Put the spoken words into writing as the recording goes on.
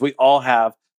We all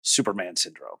have Superman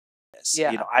syndrome.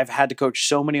 Yeah. I've had to coach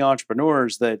so many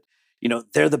entrepreneurs that,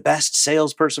 they're the best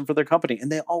salesperson for their company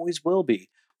and they always will be,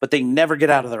 but they never get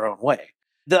out of their own way.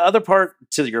 The other part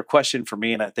to your question for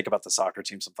me, and I think about the soccer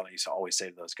team, something I used to always say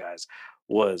to those guys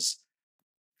was,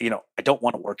 I don't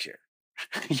want to work here.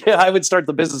 Yeah, I would start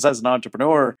the business as an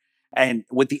entrepreneur and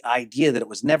with the idea that it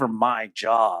was never my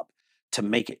job to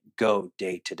make it go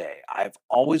day to day. I've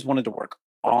always wanted to work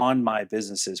on my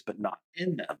businesses, but not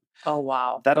in them. Oh,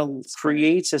 wow. That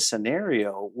creates a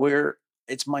scenario where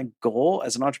it's my goal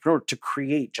as an entrepreneur to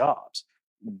create jobs,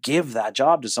 give that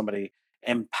job to somebody,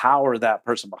 empower that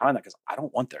person behind that because I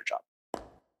don't want their job.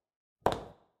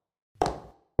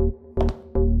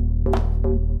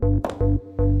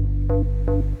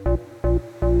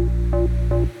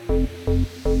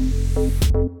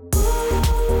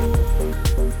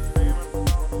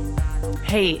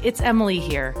 Hey, it's Emily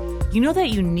here. You know that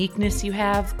uniqueness you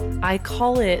have? I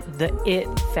call it the it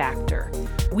factor.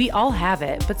 We all have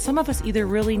it, but some of us either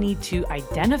really need to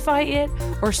identify it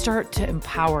or start to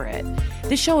empower it.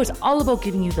 This show is all about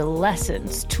giving you the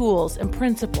lessons, tools, and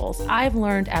principles I've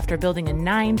learned after building a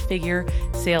 9-figure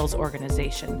sales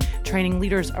organization, training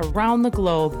leaders around the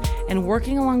globe, and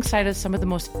working alongside of some of the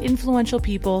most influential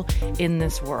people in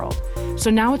this world. So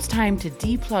now it's time to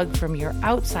deplug from your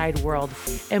outside world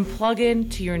and plug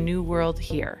into your new world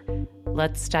here.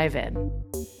 Let's dive in.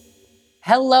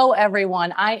 Hello,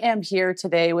 everyone. I am here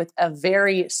today with a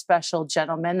very special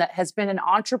gentleman that has been an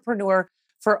entrepreneur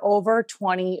for over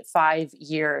 25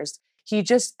 years. He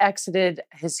just exited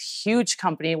his huge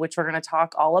company, which we're going to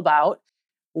talk all about.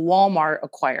 Walmart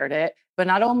acquired it. But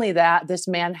not only that, this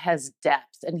man has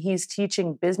depth and he's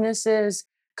teaching businesses,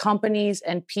 companies,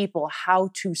 and people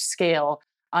how to scale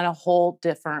on a whole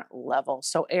different level.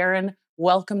 So Aaron,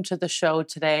 welcome to the show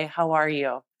today. How are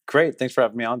you? Great. Thanks for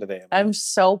having me on today. I'm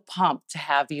so pumped to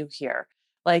have you here.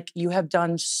 Like, you have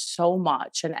done so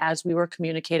much. And as we were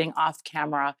communicating off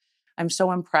camera, I'm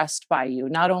so impressed by you,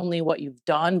 not only what you've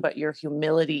done, but your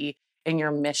humility and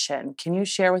your mission. Can you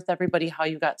share with everybody how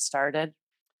you got started?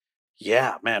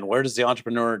 Yeah, man. Where does the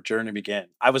entrepreneur journey begin?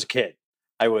 I was a kid.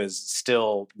 I was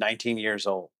still 19 years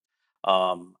old.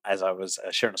 As I was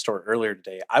sharing a story earlier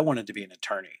today, I wanted to be an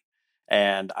attorney.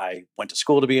 And I went to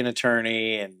school to be an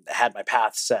attorney and had my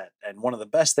path set. And one of the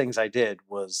best things I did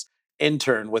was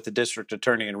intern with the district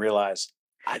attorney and realize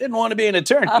I didn't want to be an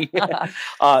attorney.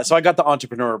 So I got the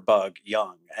entrepreneur bug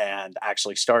young and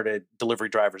actually started Delivery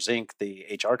Drivers Inc., the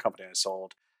HR company I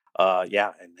sold, in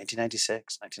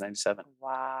 1996, 1997.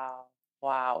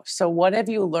 Wow. So what have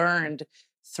you learned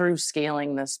through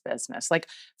scaling this business? Like,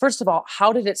 first of all,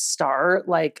 how did it start?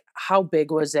 Like, how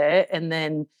big was it? And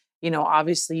then,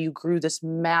 obviously you grew this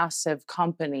massive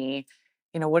company.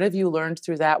 What have you learned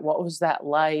through that? What was that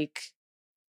like?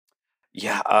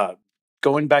 Yeah,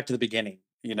 going back to the beginning,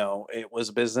 it was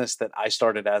a business that I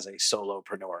started as a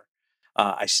solopreneur.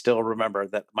 I still remember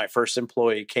that my first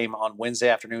employee came on Wednesday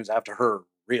afternoons after her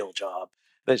real job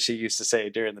that she used to say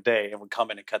during the day and would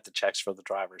come in and cut the checks for the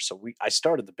drivers. So I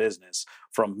started the business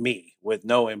from me with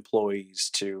no employees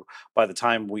to, by the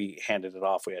time we handed it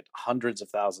off, we had hundreds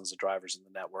of thousands of drivers in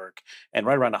the network and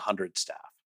right around 100 staff.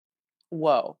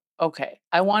 Whoa. Okay.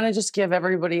 I want to just give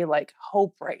everybody like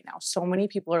hope right now. So many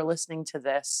people are listening to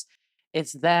this.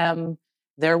 It's them.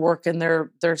 They're working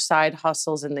their side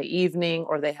hustles in the evening,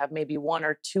 or they have maybe 1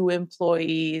 or 2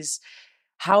 employees.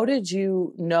 How did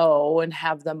you know and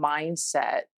have the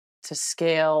mindset to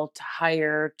scale, to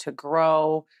hire, to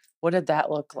grow? What did that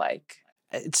look like?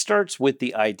 It starts with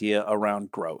the idea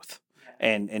around growth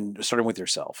and starting with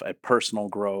yourself at personal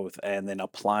growth and then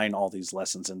applying all these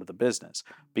lessons into the business.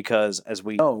 Because as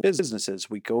we know, businesses,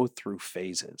 we go through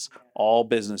phases. All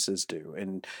businesses do.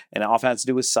 And it often has to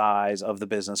do with size of the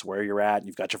business, where you're at.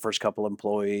 You've got your first couple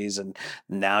employees and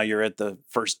now you're at the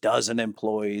first dozen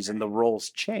employees and the roles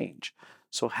change.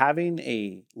 So having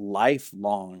a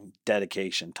lifelong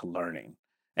dedication to learning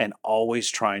and always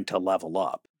trying to level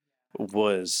up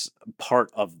was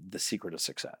part of the secret of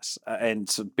success. And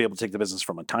to be able to take the business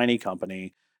from a tiny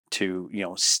company to,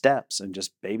 steps and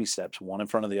just baby steps, one in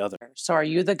front of the other. So are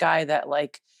you the guy that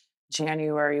like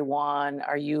January 1,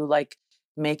 are you like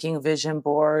making vision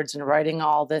boards and writing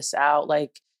all this out?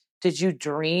 Like, did you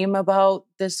dream about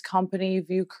this company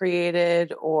you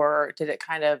created, or did it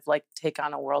kind of like take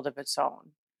on a world of its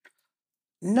own?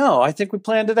 No, I think we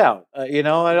planned it out.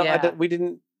 Yeah. We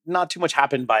didn't, not too much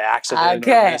happened by accident.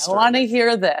 Okay, I want to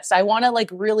hear this. I want to like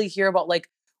really hear about like,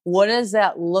 what does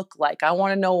that look like? I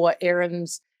want to know what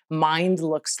Aaron's mind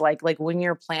looks like when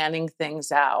you're planning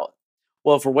things out.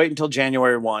 Well, if we're waiting until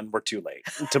January 1, we're too late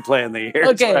to plan the year.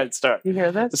 Okay. Right, start. You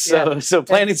hear this? So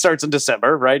planning starts in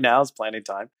December. Right now is planning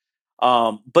time.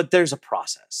 But there's a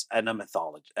process and a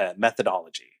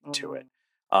methodology to it.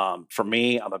 For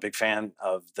me, I'm a big fan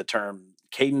of the term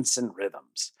cadence and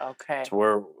rhythms. Okay. To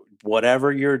where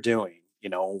whatever you're doing,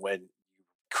 when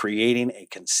creating a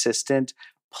consistent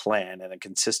plan and a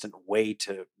consistent way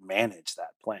to manage that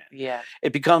plan. Yeah.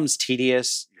 It becomes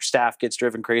tedious. Your staff gets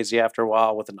driven crazy after a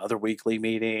while with another weekly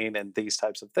meeting and these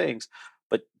types of things.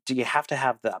 But do you have to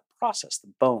have that process,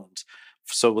 the bones,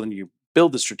 so when you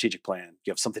build the strategic plan,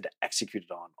 you have something to execute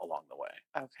it on along the way?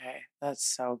 Okay. That's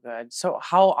so good. So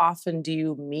how often do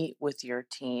you meet with your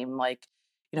team? Like,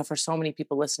 for so many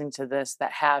people listening to this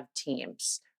that have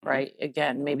teams, right?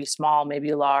 Again, maybe small,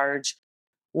 maybe large.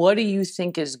 What do you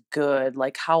think is good?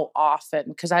 Like how often?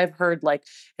 Because I've heard like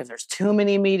if there's too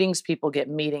many meetings, people get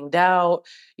meetinged out.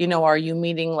 Are you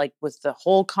meeting like with the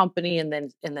whole company and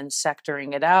then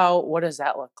sectoring it out? What does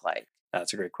that look like?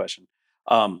 That's a great question.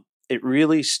 It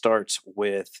really starts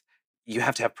with you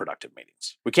have to have productive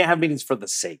meetings. We can't have meetings for the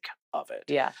sake of it.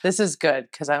 Yeah, this is good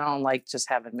because I don't like just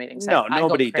having meetings. No, I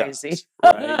nobody go crazy. does.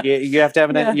 Right? You have to have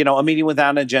a meeting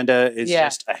without an agenda is Yeah.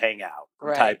 just a hangout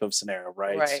Right. type of scenario,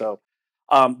 right? Right. So,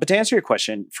 but to answer your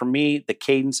question, for me, the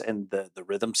cadence and the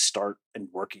rhythm start in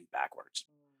working backwards.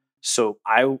 So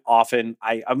I'm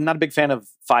not a big fan of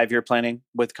 5-year planning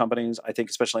with companies. I think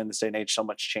especially in this day and age, so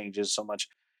much changes,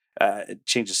 it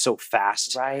changes so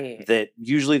fast Right. that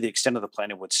usually the extent of the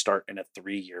planning would start in a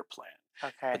 3-year plan.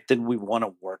 Okay. But then we want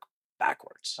to work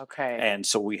backwards. Okay. And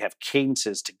so we have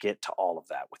cadences to get to all of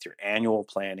that with your annual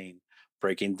planning,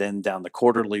 breaking then down the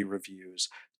quarterly reviews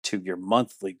to your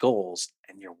monthly goals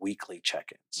and your weekly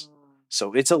check-ins.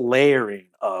 So it's a layering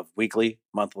of weekly,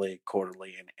 monthly,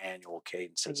 quarterly, and annual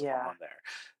cadences on there.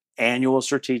 Annual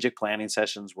strategic planning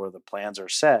sessions where the plans are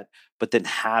set, but then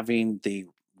having the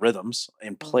rhythms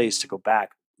in place to go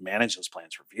back, manage those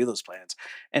plans, review those plans.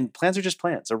 And plans are just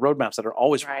plans. They're roadmaps that are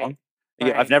always wrong.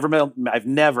 Yeah, I've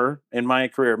never in my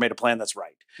career made a plan that's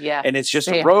right. Yeah. And it's just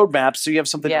a roadmap, so you have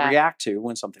something to react to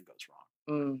when something goes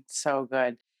wrong. So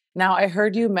good. Now I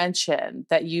heard you mention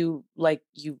that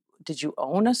did you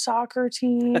own a soccer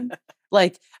team?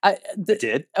 I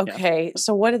did. Okay. Yeah.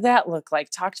 So what did that look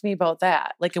like? Talk to me about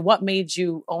that. Like what made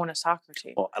you own a soccer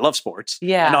team? Well, I love sports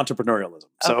and Yeah. entrepreneurialism.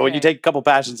 So when you take a couple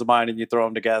passions of mine and you throw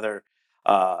them together,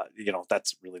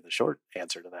 that's really the short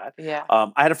answer to that. Yeah.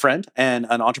 I had a friend and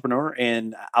an entrepreneur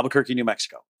in Albuquerque, New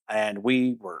Mexico, and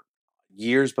we were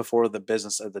years before the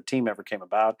business of the team ever came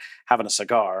about, having a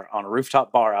cigar on a rooftop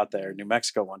bar out there in New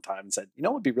Mexico one time, and said,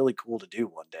 it would be really cool to do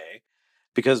one day,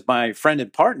 because my friend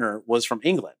and partner was from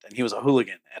England and he was a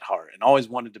hooligan at heart and always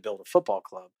wanted to build a football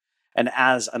club. And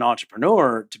as an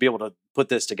entrepreneur, to be able to put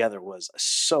this together was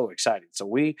so exciting. So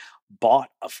we bought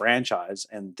a franchise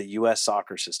in the U.S.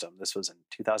 soccer system. This was in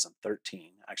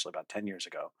 2013, actually about 10 years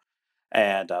ago.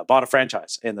 And bought a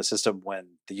franchise in the system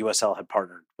when the USL had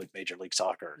partnered with Major League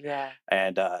Soccer. Yeah.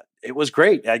 And it was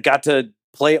great. I got to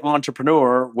play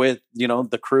entrepreneur with,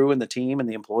 the crew and the team and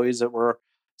the employees that were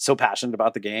so passionate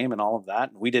about the game and all of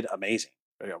that. And we did amazing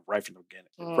right from the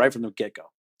beginning, right from the get-go.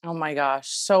 Oh my gosh.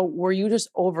 So were you just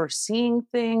overseeing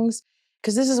things?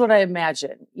 Because this is what I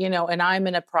imagine, and I'm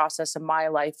in a process of my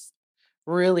life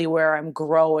really where I'm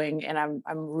growing and I'm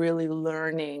really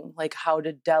learning like how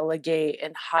to delegate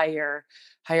and hire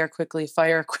quickly,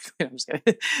 fire quickly. I'm just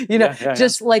kidding.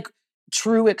 Just like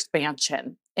true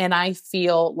expansion. And I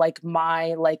feel like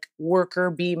my worker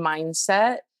bee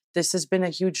mindset, this has been a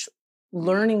huge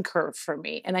learning curve for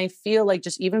me. And I feel like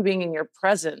just even being in your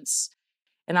presence,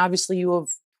 and obviously you have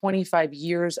 25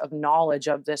 years of knowledge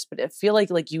of this, but I feel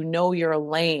like your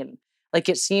lane. Like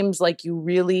it seems like you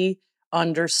really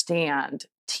understand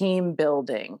team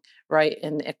building, right?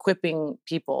 And equipping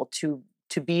people to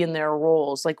be in their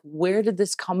roles. Like, where did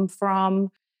this come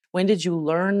from? When did you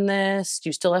learn this? Do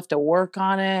you still have to work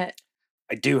on it?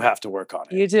 I do have to work on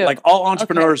it. You do? Like all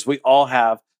entrepreneurs, we all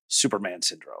have Superman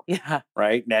syndrome. Yeah.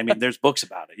 Right? And I mean, there's books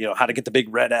about it, how to get the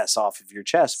big red S off of your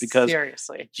chest because,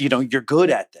 seriously, you're good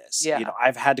at this. Yeah.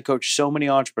 I've had to coach so many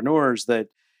entrepreneurs that,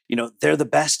 they're the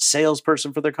best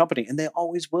salesperson for their company and they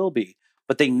always will be,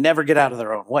 but they never get out of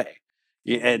their own way.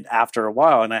 And after a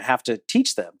while, and I have to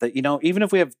teach them that, even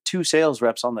if we have 2 sales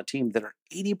reps on the team that are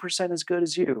 80% as good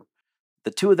as you,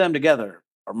 the 2 of them together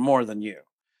are more than you.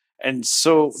 And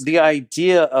so the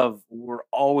idea of we're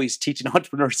always teaching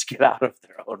entrepreneurs to get out of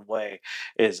their own way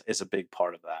is a big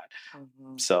part of that.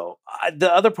 Mm-hmm. So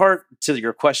the other part to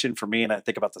your question for me, and I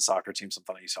think about the soccer team,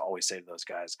 something I used to always say to those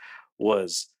guys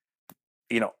was,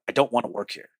 I don't want to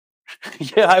work here.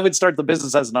 Yeah, I would start the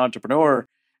business as an entrepreneur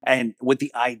And with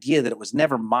the idea that it was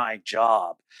never my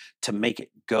job to make it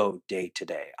go day to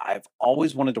day. I've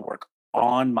always wanted to work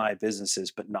on my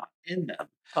businesses, but not in them.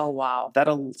 Oh, wow. That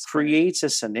That's great. creates a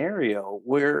scenario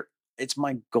where it's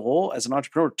my goal as an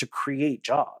entrepreneur to create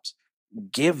jobs,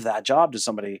 give that job to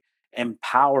somebody,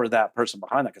 empower that person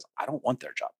behind that because I don't want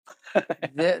their job.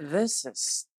 This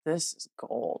is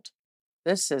gold.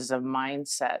 This is a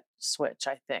mindset switch,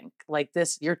 I think. Like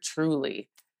this, you're truly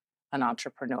an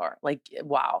entrepreneur. Like,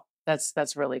 wow,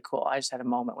 that's really cool. I just had a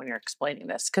moment when you're explaining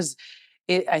this because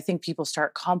I think people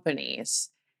start companies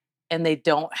and they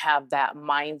don't have that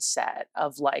mindset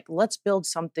of like, let's build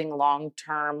something long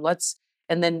term.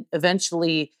 And then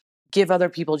eventually give other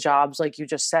people jobs, like you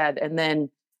just said. And then,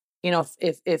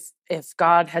 if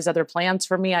God has other plans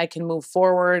for me, I can move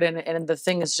forward and the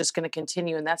thing is just going to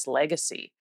continue. And that's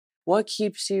legacy. What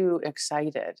keeps you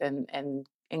excited and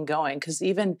going? Because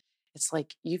even it's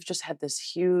like you've just had this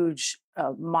huge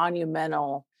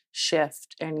monumental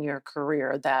shift in your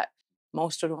career that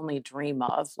most would only dream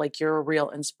of. Like you're a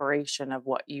real inspiration of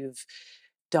what you've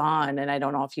done. And I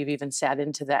don't know if you've even sat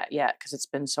into that yet because it's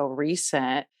been so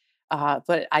recent.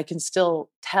 But I can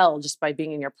still tell just by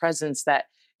being in your presence that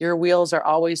your wheels are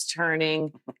always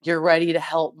turning. You're ready to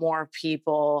help more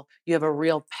people. You have a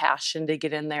real passion to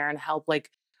get in there and help.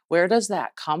 Like, where does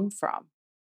that come from?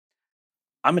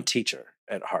 I'm a teacher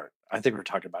at heart. I think we were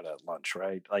talking about it at lunch,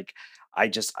 right? Like, I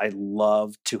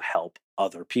love to help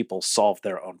other people solve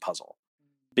their own puzzle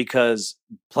because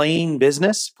playing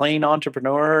business, playing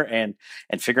entrepreneur, and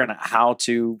figuring out how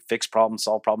to fix problems,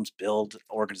 solve problems, build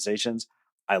organizations,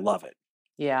 I love it.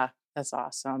 Yeah, that's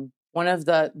awesome. One of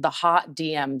the hot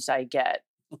DMs I get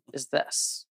is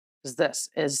this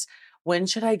is when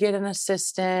should I get an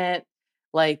assistant?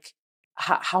 Like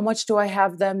how much do I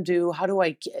have them do? How do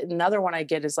I another one I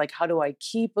get is like how do I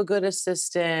keep a good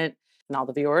assistant? And all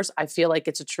the viewers, I feel like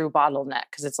it's a true bottleneck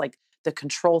because it's like the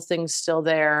control thing's still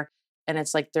there and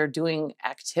it's like they're doing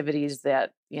activities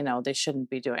that, they shouldn't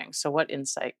be doing. So what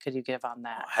insight could you give on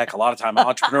that? Heck, a lot of time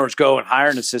entrepreneurs go and hire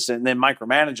an assistant and then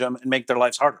micromanage them and make their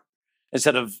lives harder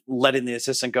instead of letting the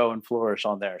assistant go and flourish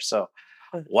on there. So,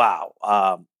 wow,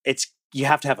 it's you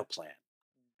have to have a plan.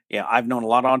 Yeah, I've known a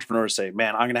lot of entrepreneurs say,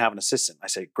 "Man, I'm going to have an assistant." I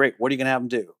say, "Great, what are you going to have them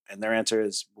do?" And their answer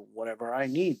is, "Whatever I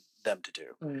need them to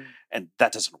do," Mm, and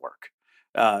that doesn't work.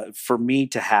 For me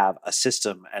to have a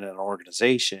system and an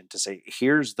organization to say,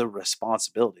 "Here's the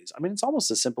responsibilities." I mean, it's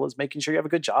almost as simple as making sure you have a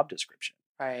good job description,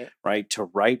 right. right? To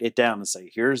write it down and say,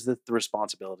 here's the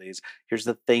responsibilities, here's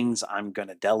the things I'm going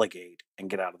to delegate and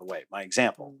get out of the way. My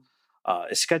example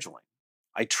Mm, is scheduling.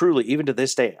 I truly, even to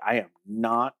this day, I am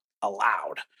not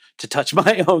allowed to touch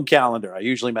my own calendar. I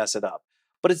usually mess it up.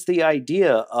 But it's the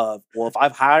idea of, well, if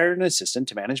I've hired an assistant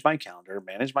to manage my calendar,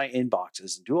 manage my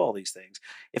inboxes, and do all these things,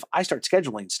 if I start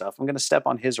scheduling stuff, I'm going to step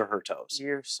on his or her toes,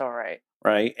 You're so right.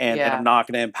 right? And I'm Yeah. not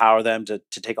going to empower them to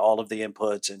take all of the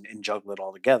inputs and juggle it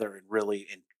all together and really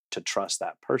to trust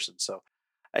that person. So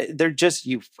they're just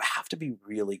you have to be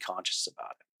really conscious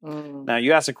about it. Mm, Now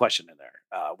you asked a question in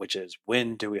there, which is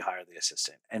when do we hire the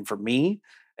assistant? And for me,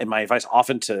 and my advice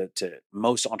often to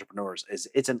most entrepreneurs is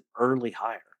it's an early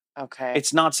hire. okay.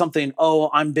 It's not something, oh,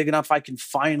 I'm big enough I can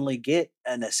finally get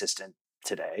an assistant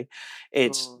today.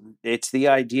 It's Mm, it's the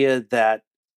idea that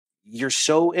you're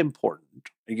so important.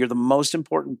 You're the most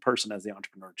important person as the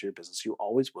entrepreneur to your business. You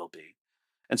always will be.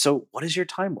 And so what is your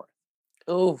time worth?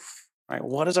 oof. Right?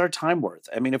 What is our time worth?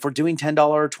 I mean, if we're doing $10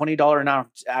 or $20 an hour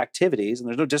activities, and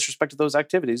there's no disrespect to those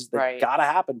activities, they Right. gotta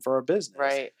happen for our business.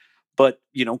 Right. But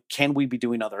can we be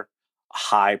doing other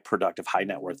high productive, high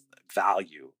net worth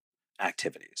value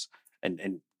activities?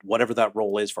 And whatever that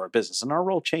role is for our business. And our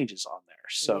role changes on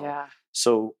there. Yeah.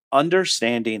 So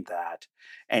understanding that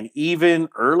and even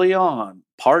early on,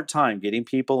 part-time, getting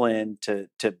people in to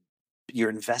you're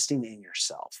investing in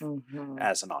yourself Hmm.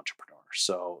 as an entrepreneur.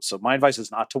 So my advice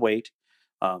is not to wait.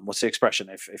 What's the expression?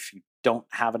 If you don't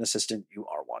have an assistant, you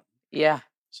are one. Yeah.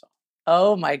 So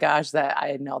Oh my gosh, that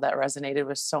I know that resonated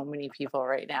with so many people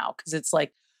right now because it's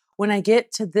like when I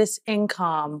get to this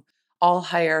income, I'll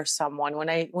hire someone. When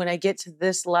I get to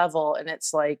this level and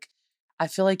it's like I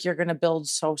feel like you're going to build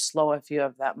so slow if you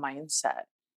have that mindset,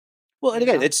 well, and you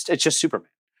again, know? it's just Superman,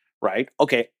 right?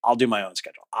 Okay, I'll do my own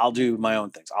schedule. I'll do my Mhm, own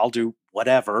things. I'll do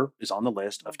whatever is on the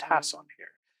list of tasks on mhm. here.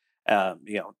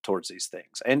 Towards these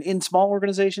things. And in small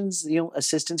organizations,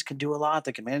 assistants can do a lot.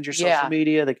 They can manage your social Yeah,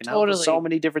 media. They can help with so totally.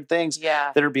 many different things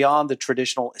Yeah. that are beyond the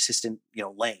traditional assistant,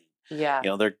 lane. Yeah.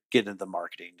 They're getting into the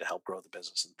marketing to help grow the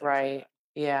business and things like Right.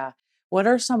 that. Yeah. What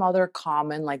are some other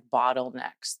common like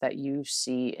bottlenecks that you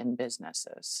see in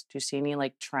businesses? Do you see any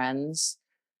like trends?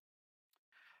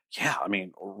 Yeah, I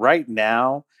mean, right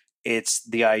now It's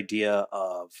the idea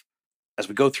of, as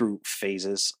we go through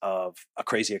phases of a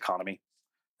crazy economy,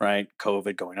 right?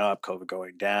 COVID going up, COVID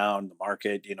going down, the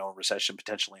market, recession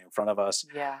potentially in front of us.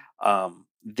 Yeah.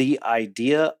 The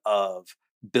idea of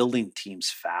building teams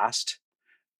fast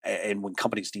and when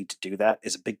companies need to do that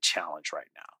is a big challenge right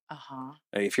now. Uh-huh.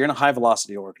 If you're in a high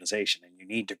velocity organization and you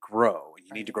need to grow, and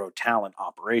you need to Right. grow talent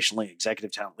operationally,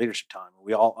 executive talent, leadership talent,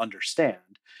 we all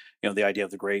understand, the idea of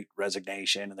the great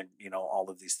resignation and all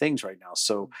of these things right now.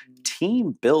 So Mhm.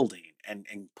 team building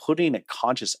and putting a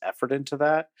conscious effort into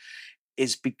that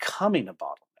is becoming a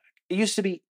bottleneck. It used to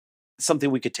be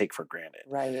something we could take for granted.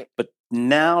 Right. But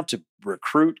now to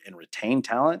recruit and retain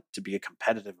talent, to be a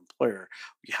competitive employer,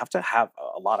 you have to have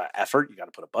a lot of effort. You got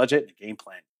to put a budget and a game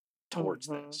plan towards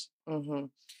this. Mm-hmm.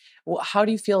 Well, how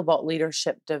do you feel about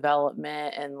leadership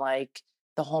development and like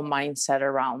the whole mindset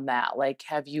around that? Like,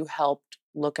 have you helped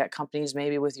look at companies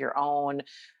maybe with your own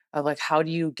of like how do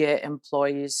you get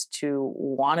employees to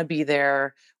want to be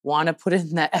there, want to put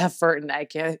in the effort? And I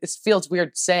can't, it feels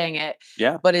weird saying it,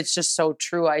 Yeah. but it's just so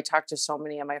true. I talk to so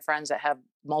many of my friends that have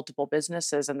multiple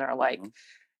businesses and they're like, Mhm.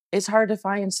 it's hard to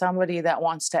find somebody that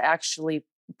wants to actually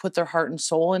put their heart and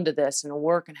soul into this and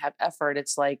work and have effort.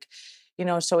 It's like,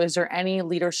 so is there any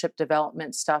leadership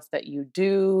development stuff that you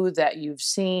do that you've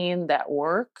seen that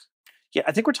work? Yeah,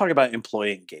 I think we're talking about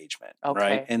employee engagement,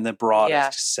 right? Okay. In the broadest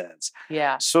Yes. sense.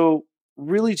 Yeah. So,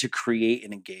 really, to create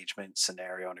an engagement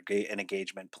scenario and an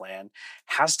engagement plan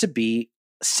has to be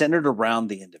centered around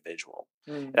the individual.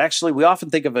 Mm. And actually, we often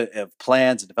think of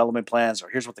plans and development plans, or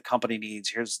here's what the company needs.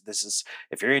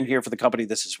 If you're in here for the company,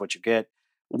 this is what you get.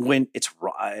 When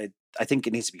I think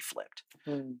it needs to be flipped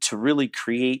Mm. to really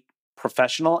create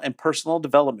professional and personal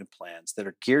development plans that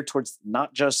are geared towards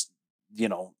not just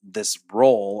this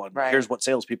role and Right. here's what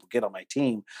salespeople get on my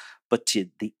team, but to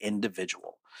the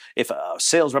individual. If a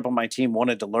sales rep on my team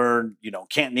wanted to learn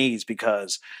Cantonese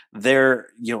because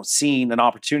they're seeing an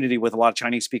opportunity with a lot of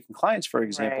Chinese speaking clients, for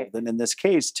example, Right. then in this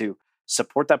case to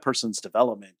support that person's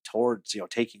development towards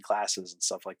taking classes and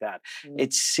stuff like that. It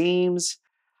Mm. seems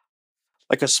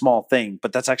like a small thing,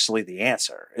 but that's actually the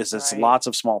answer. Is it's Right. lots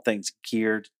of small things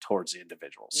geared towards the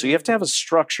individual. So you have to have a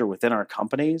structure within our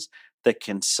companies that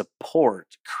can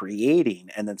support creating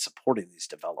and then supporting these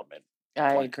development I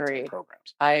plans and agree.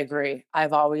 programs. I agree.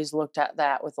 I've always looked at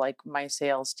that with like my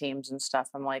sales teams and stuff.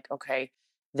 I'm like, okay,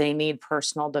 they need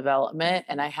personal development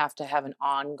and I have to have an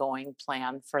ongoing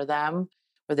plan for them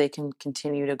where they can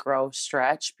continue to grow,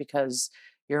 stretch because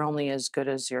you're only as good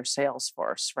as your sales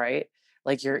force, right?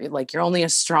 Like you're only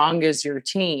as strong as your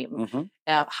team.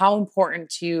 Mhm. How important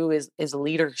to you is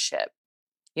leadership?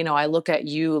 I look at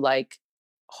you like,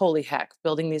 holy heck,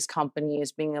 building these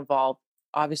companies, being involved.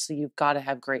 Obviously, you've got to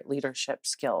have great leadership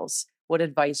skills. What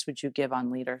advice would you give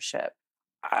on leadership?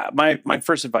 My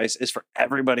first advice is for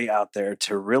everybody out there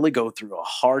to really go through a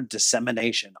hard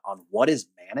dissemination on what is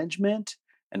management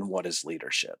and what is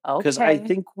leadership, because I Okay.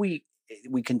 think we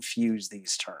confuse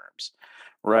these terms.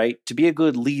 Right? To be a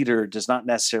good leader does not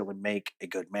necessarily make a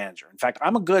good manager. In fact,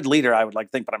 I'm a good leader, I would like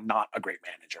to think, but I'm not a great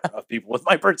manager of people with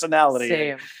my personality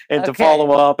Same. and to Okay.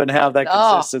 follow up and have that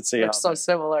Oh, consistency we're out so there.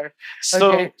 similar.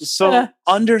 So, Okay. so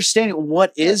understanding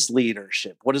what is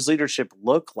leadership, what does leadership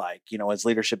look like? Is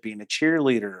leadership being a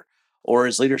cheerleader, or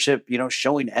is leadership,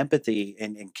 showing empathy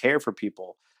and care for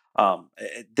people?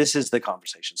 This is the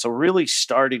conversation. So, really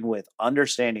starting with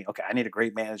understanding, okay, I need a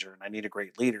great manager and I need a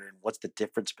great leader, and what's the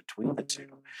difference between the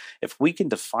two? If we can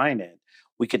define it,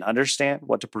 we can understand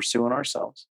what to pursue in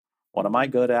ourselves. What am I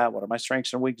good at? What are my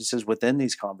strengths and weaknesses within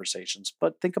these conversations?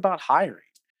 But think about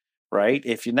hiring, right?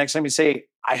 If you next time you say,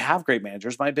 I have great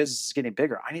managers, my business is getting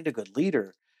bigger, I need a good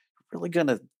leader, you're really going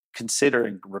to consider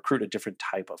and recruit a different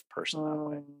type of person that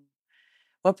way. Mm.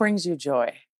 What brings you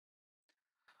joy?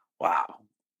 Wow.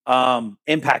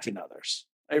 Impacting others.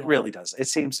 It Yeah. really does. It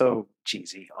seems so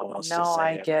cheesy almost to No, say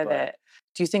I it, get but it.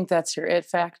 Do you think that's your it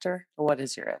factor? What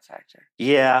is your it factor?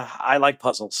 yeah, I like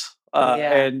puzzles.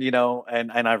 Yeah.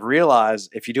 And I've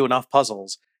realized if you do enough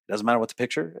puzzles, it doesn't matter what the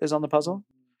picture is on the puzzle,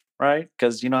 right?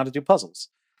 Because you know how to do puzzles.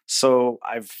 So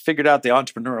I've figured out the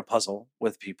entrepreneurial puzzle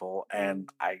with people, and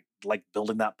I like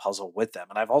building that puzzle with them.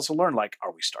 And I've also learned, like,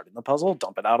 are we starting the puzzle,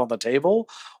 dump it out on the table,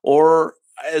 or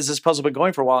has this puzzle been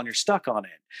going for a while and you're stuck on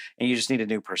it and you just need a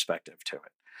new perspective to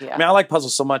it? I Yeah. mean, I like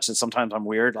puzzles so much that sometimes I'm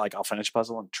weird. Like, I'll finish a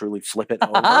puzzle and truly flip it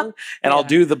over, and I'll Yeah.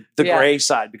 do the Yeah. gray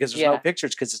side because there's no Yeah.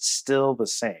 pictures, because it's still the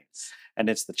same, and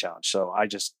it's the challenge. So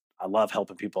I love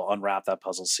helping people unwrap that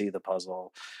puzzle, see the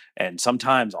puzzle, and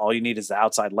sometimes all you need is the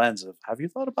outside lens of, have you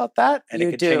thought about that? And You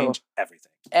it can do. change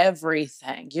everything.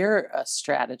 Everything. You're a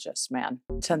strategist, man,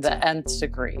 to the nth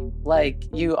degree. Like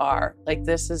you are. Like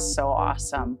this is so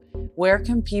awesome. where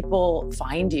can people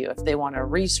find you if they want to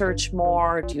research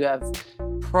more? Do you have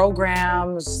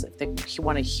programs if they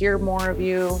want to hear more of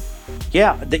you?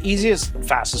 Yeah, the easiest,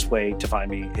 fastest way to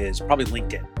find me is probably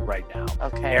LinkedIn right now.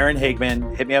 Okay. Aaron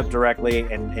Hagman, hit me up directly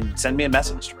and send me a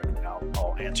message directly.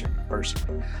 I'll answer you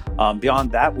personally.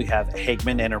 Beyond that, we have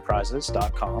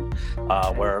HagmanEnterprises.com,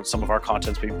 where some of our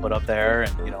content's being put up there,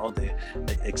 and the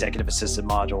executive assistant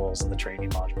modules and the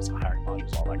training modules, the hiring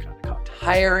modules, all that kind of content.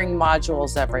 Hiring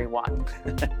modules, everyone.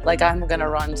 Like, I'm gonna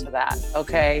run to that.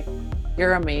 Okay,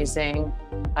 you're amazing.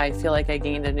 I feel like I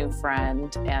gained a new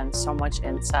friend and so much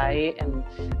insight, and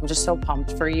I'm just so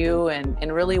pumped for you,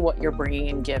 and really what you're bringing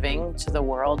and giving to the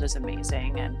world is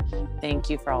amazing, and thank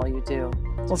you for all you do.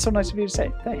 Well, it's so nice of you to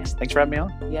say. Thanks. Thanks for having me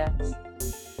on. Yes.